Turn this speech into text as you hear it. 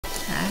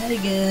Hi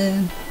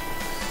again.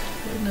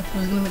 Didn't know if I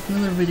was gonna make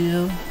another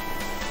video.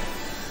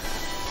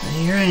 But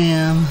here I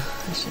am.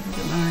 I should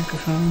get my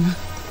microphone.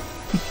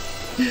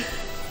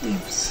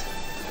 Oops.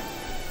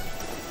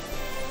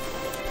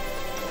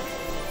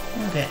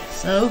 Okay,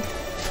 so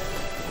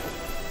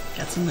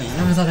got something I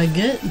never thought I'd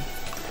get. It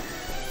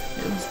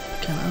was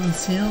kind of on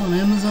sale on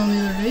Amazon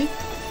the other day.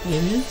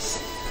 It is.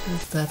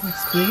 As that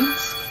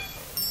explains.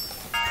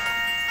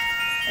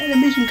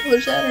 Animation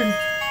color Saturn.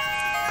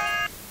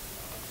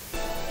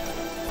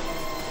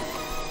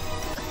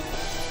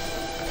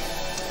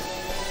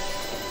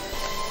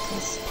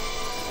 This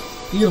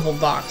beautiful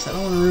box. I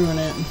don't want to ruin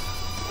it.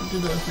 I'll do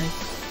the like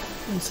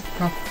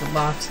proper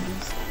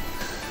boxes.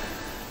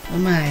 Oh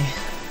my.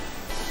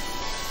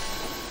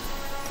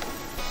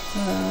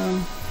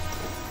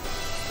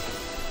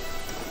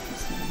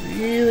 Just be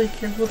really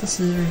careful with the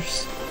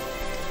scissors.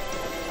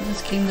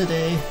 This came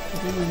today.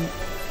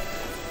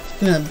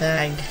 It's in a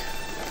bag.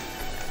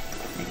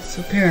 I get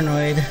so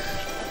paranoid.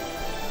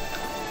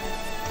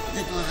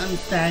 Didn't want to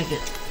unbag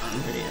it on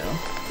video.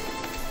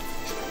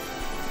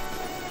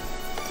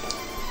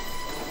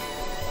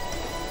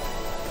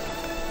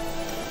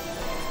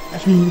 I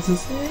don't know what to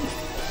say.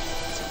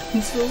 It's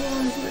been so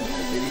long since I did a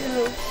video.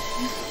 I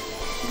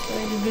thought I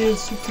did videos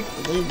so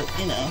frequently, but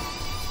you know.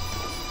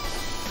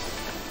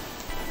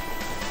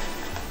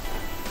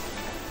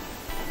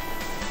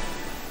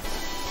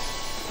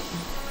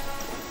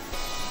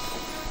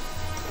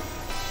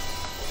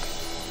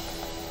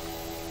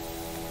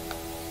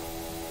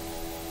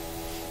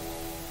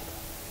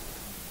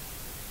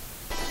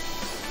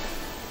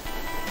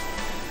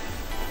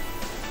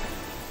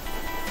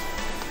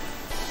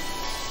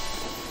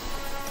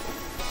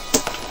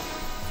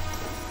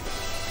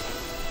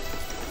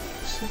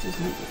 Just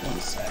make it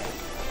one side.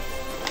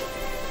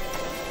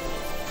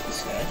 This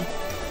side.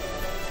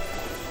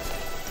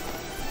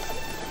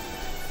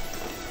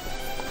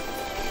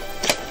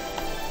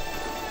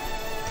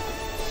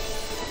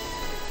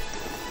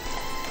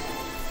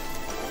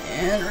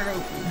 And we're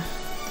open.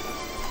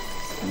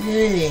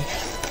 Yay.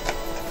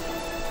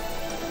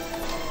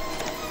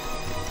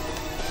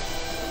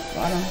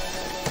 Bottom.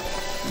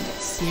 You can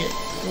see it.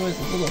 There's always a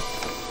little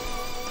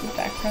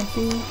background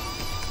thing.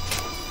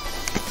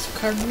 Some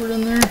cardboard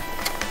in there.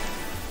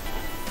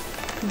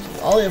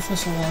 All the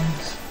official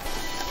ones.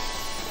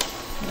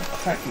 I'll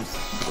crack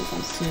those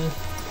ones too.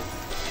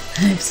 I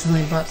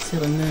accidentally bought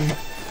Sailor Moon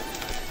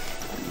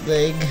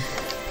leg.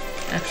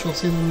 Actual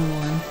Sailor Moon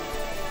one.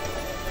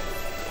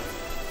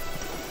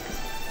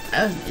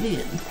 I was an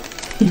idiot.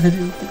 I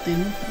didn't think they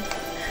knew.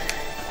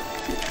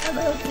 Get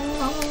out of the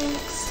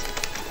box.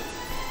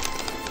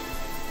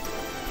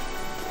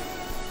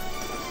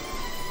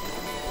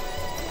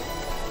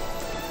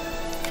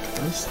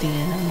 Go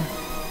stand.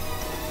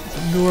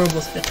 It's adorable.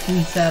 It's got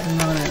teeny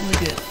Saturn on it.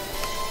 Look at it.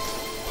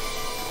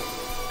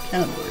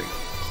 Kind of blurry.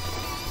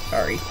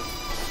 Sorry.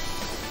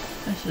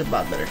 I should have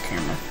bought a better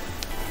camera.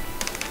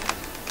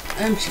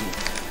 I'm cheap.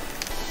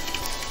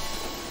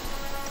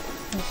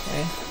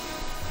 Okay.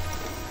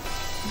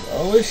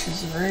 Oh,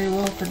 she's very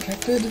well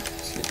protected.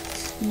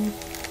 She's the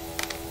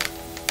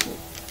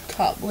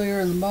top layer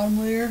and the bottom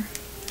layer.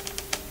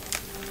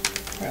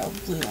 Probably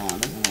blue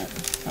on, isn't it?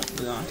 Not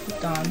blue on,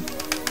 taped on.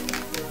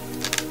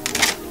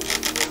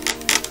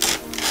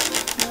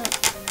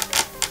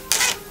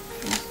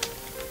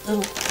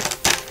 Little.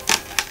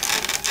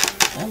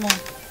 Come on.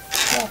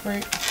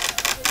 Cooperate.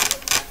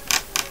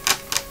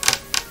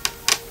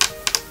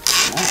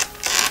 Not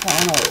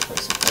falling all over the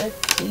place, okay?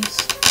 Please.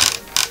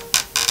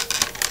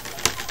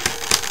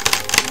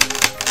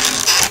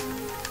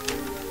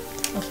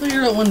 I'll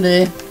figure it out one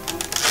day.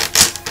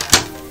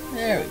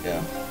 There we go.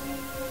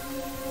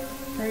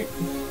 Right.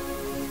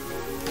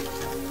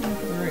 Look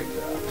at the right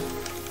job.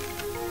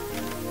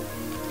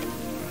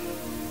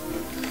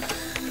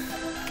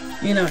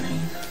 You know what I mean.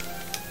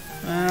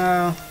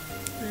 Wow,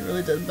 they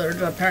really did a better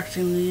job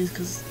packaging these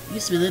because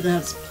used to be they didn't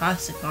have this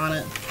plastic on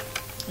it,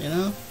 you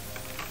know?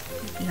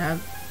 If you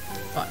have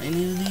bought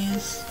any of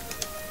these.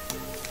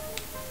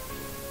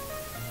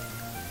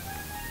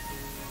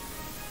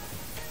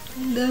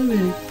 Damn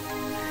it.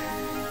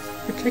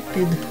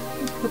 Protected.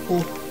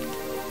 Purple.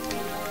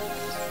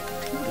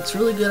 It's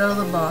really good out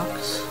of the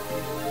box.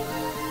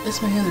 It's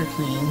my hands are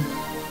clean.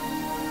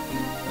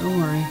 Don't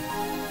worry.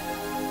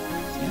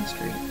 Stand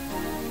straight.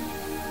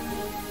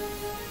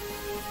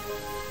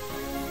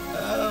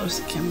 Oh,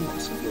 the camera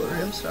looks so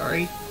blurry, I'm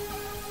sorry.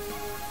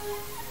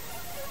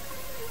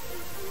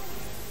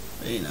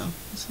 But you know,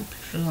 see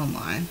pictures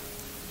online.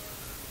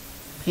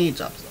 Paint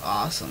job is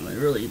awesome. They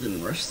really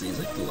didn't rush these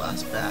like the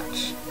last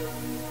batch.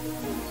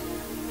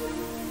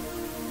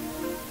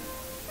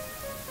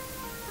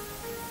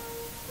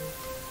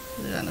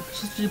 I got an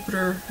official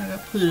Jupiter, I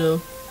got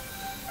Pluto,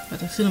 I got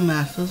Tuxedo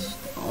Mask. Those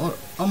are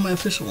all my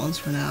official ones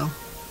for now.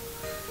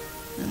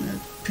 And their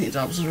paint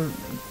jobs are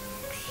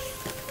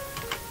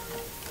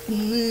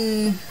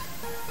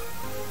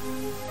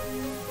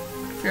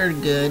very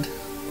good.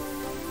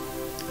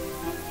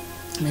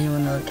 Maybe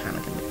another time I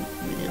can make a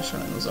video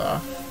showing those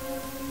off.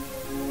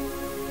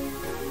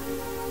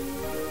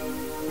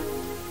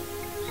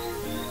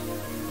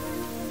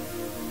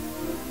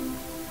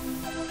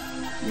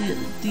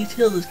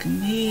 detailed as can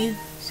be.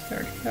 She's got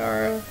her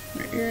tiara,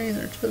 her earrings,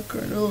 her choker,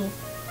 and a little,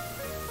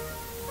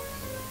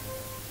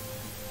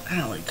 I don't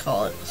know what you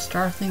call it,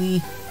 star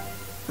thingy.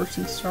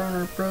 Bursting star on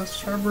her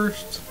breast,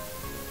 starburst,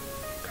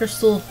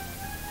 crystal.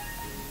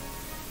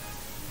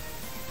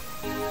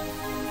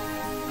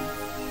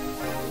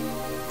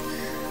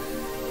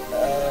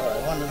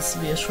 I wanted this to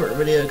be a short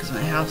video because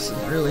my house is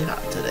really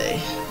hot today.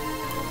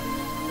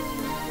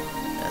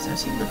 As I've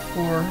seen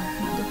before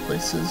in other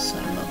places, I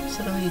don't know if I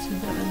said on YouTube,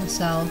 but in the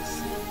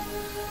south.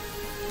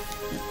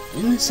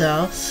 In the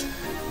south.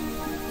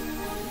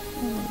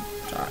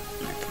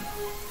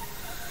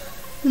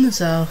 In the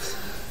south,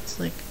 it's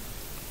like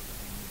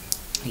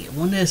you get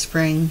one day of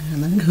spring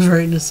and then it goes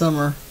right into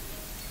summer.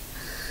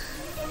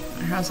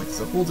 Our house likes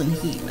to hold in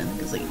heat, and I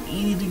think it's like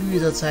 80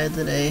 degrees outside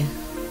today.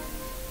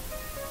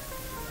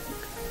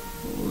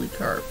 Holy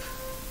carp.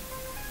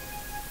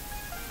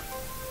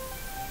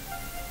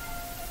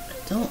 I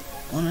don't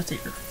want to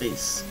take her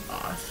face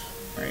off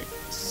right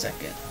this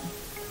second,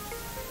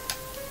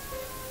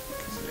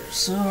 because they're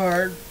so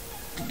hard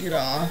to get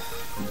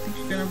off. I think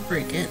you're gonna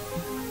break it.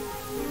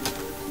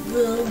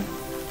 Well, I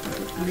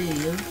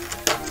believe.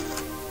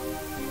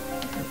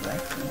 Go back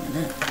for a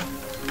minute.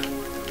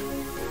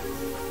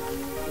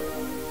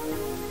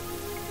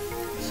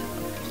 So,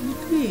 in the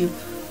cave.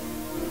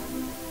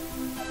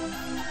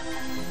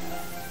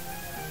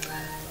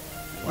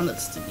 I want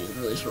this to be a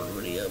really short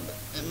video, but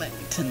it might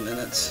be 10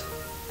 minutes.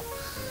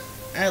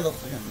 I look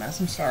like a mess,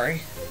 I'm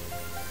sorry.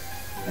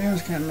 I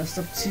was kind of messed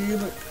up too,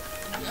 but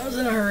I was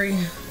in a hurry.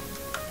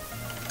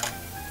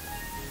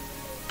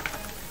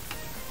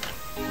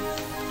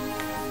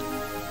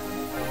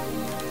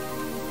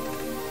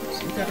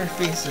 Got our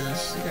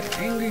faces. We got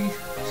angry,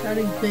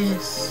 shouting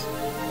face,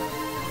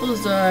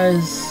 closed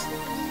eyes, I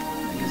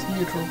guess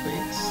neutral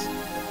face.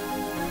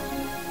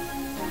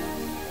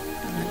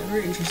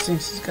 Very interesting.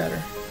 She's got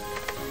her.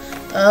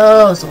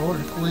 Oh, it's a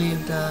holder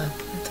claimed. I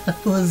thought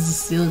it was the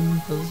ceiling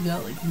because she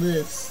got like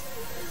this.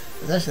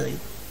 It's actually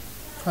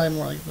probably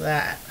more like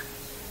that,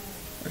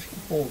 where she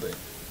can hold it.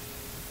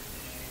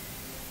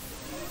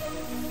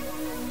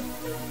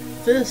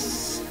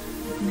 Fists,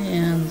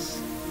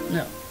 hands,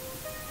 no.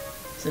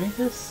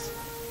 Semi-fist?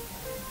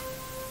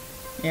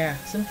 Yeah,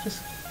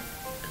 semi-fist.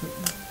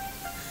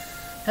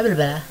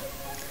 Habit.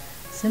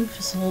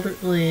 Semi-fist holder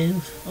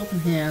glaive, open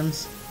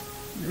hands,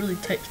 really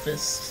tight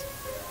fists.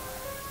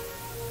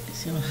 You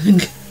see what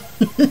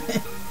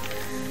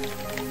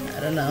I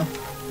don't know.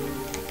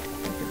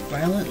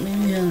 Violent,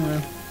 maybe? I don't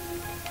know.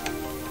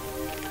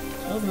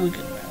 Oh, really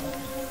good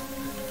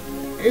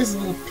violent. There's a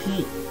little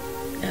paint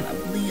and a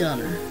bleed on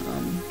her.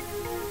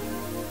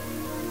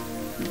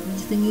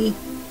 Thingy.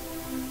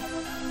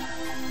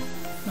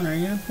 On our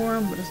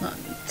uniform, but it's not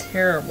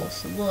terrible.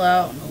 It's a little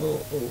out and a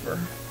little over.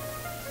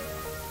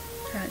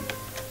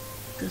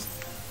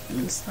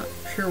 It's not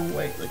pure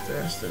white like the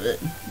rest of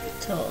it. You can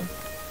tell.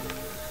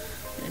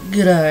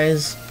 Good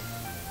eyes.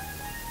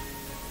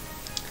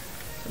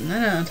 So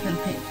 9 out of 10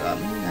 paint job,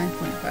 maybe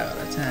 9.5 out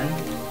of 10.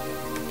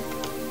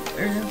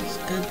 Everything looks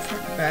good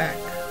front and back.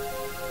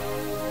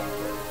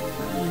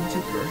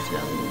 Jupiter's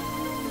got a little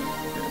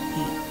bit of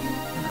paint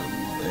on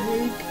her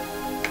leg.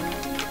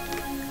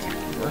 Can't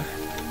remember.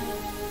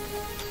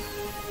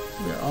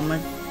 Got all my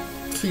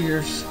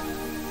figures,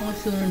 all my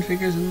Saturn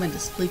figures in my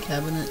display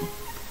cabinet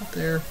up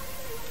there.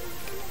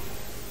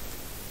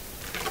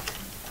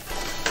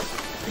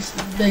 It's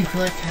big for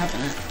that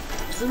cabinet.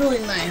 It's really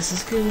nice.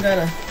 This game got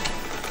a.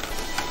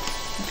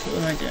 What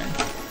am I doing?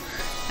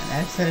 And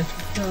I decided to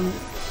film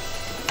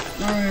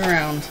running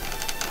around.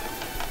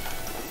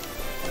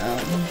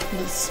 The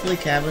display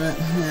cabinet.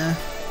 Yeah,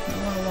 I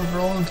want one for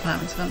a long time.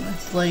 It's got a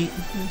nice light.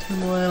 I'm turn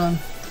the light on.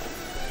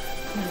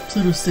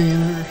 Pluto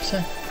stand or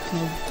second.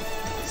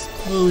 It's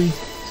glowy.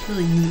 It's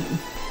really neat.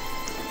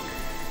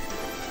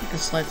 I can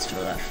slide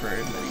through that for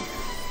everybody.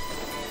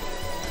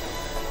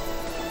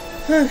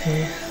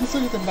 Okay, let's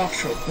look at the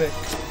box real quick.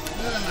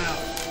 Let them out.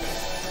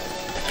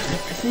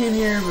 I can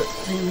hear, but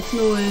they make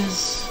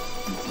noise.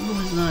 If the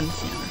noise is on, you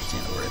can't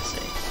understand a word I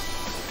say.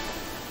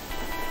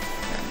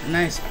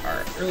 Nice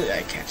art, really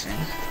eye-catching.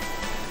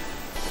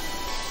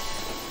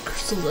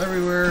 Crystals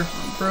everywhere. A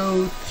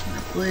brooch and a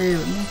blade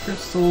with more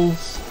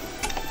crystals.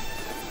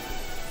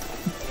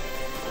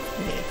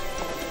 Okay.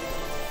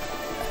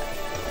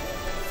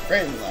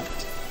 Right and left.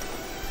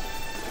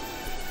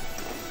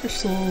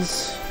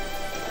 Crystals.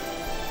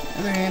 The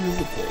other hand is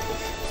the blade.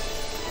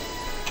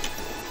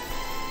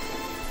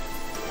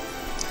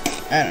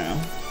 I don't know.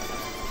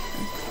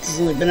 This has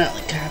only been out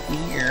like half a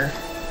year.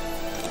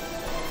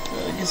 So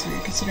I guess if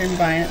you're considering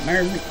buying it, my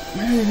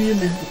review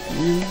may help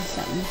you. It's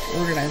not an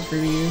organized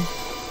review.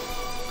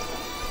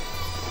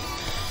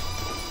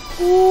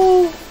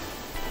 Ooh.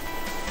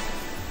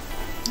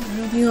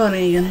 Review on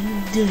it again.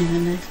 I didn't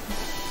even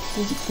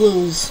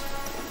close.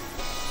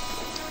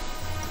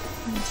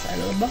 Inside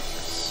of the box.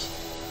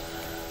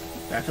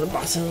 Back of the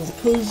box has all the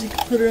clothes you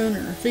can put her on,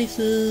 her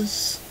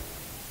faces.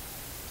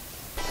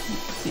 You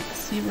can't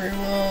see very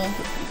well,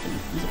 but you can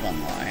use it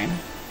online.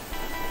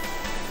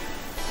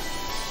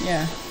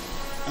 Yeah.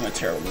 I'm a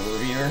terrible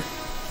reviewer.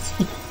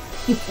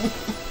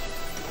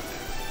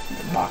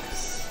 The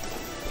box.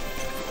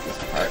 This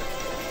part.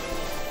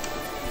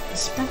 The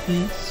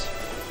sparklies.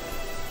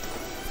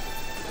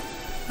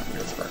 Not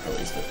real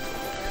sparklies, but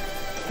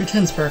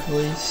pretend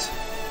sparklies.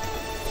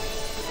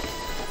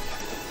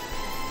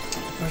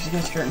 Of course, you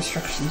got your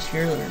instructions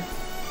here that are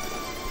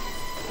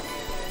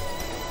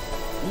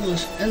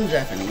English and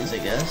Japanese, I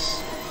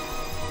guess.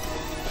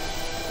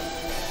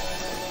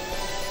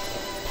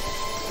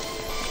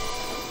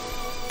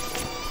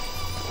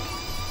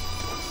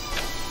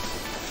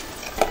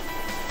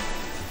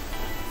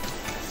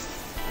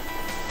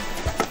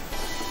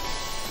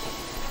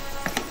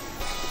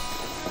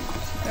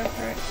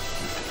 Right.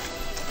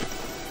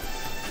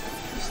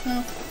 Just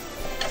now.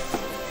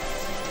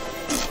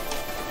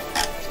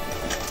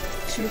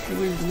 2 or 3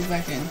 ways to move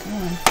back in. Come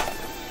on.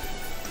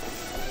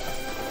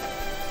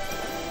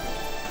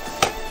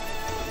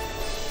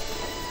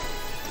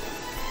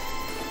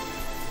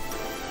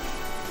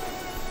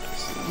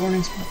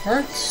 Warnings for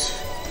parts.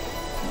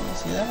 Can you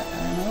see that? I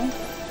don't know.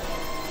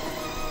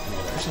 The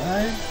other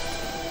side.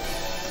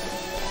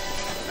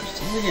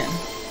 Crystals again.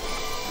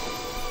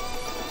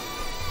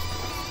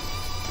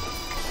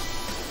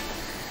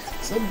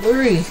 So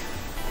blurry.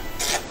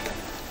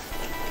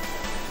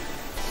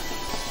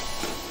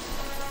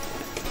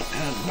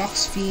 And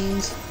box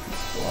fiends.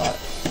 A lot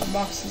of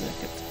boxes. I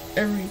kept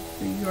every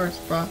Figuart's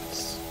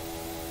box.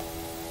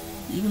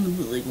 Even the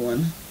bootleg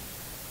one.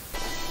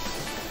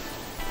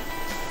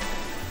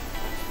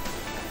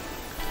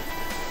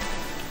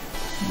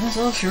 And that's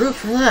all she wrote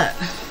for that.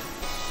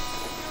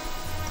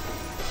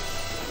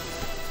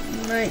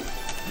 I might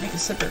make a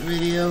separate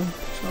video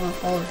showing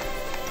off all her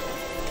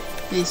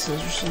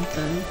faces or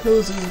something,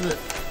 poses, but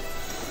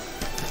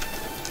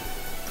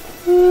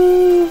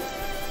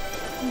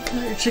look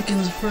at your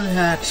chickens before they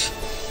hatch.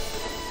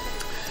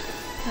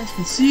 As you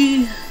can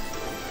see,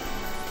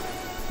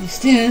 they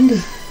stand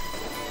and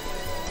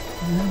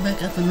then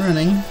back up and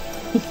running.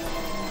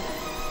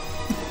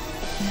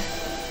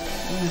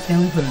 My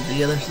family put it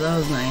together, so that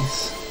was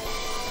nice.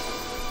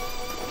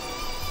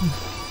 It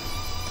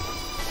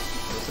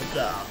was a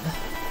job.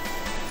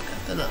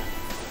 Got that up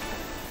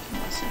 2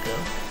 months ago.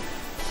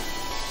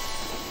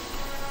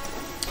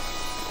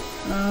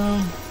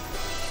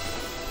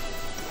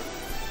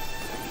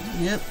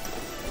 Yep.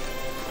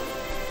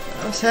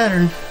 That was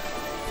Saturn.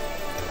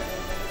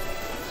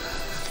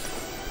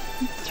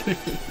 It's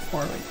really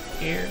more like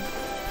here.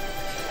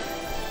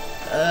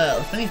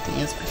 The funny thing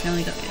is, my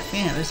family got me a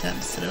fan. I just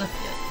haven't set it up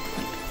yet.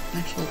 Like an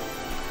actual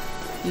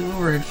new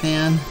overhead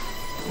fan.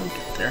 We'll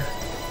get there.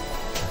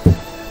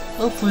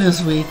 Hopefully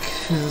this week,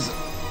 because I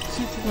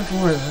can't take much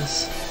more of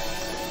this.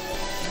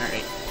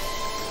 Alright.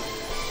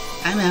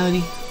 I'm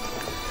Midi.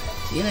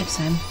 See you next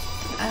time.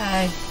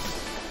 Bye.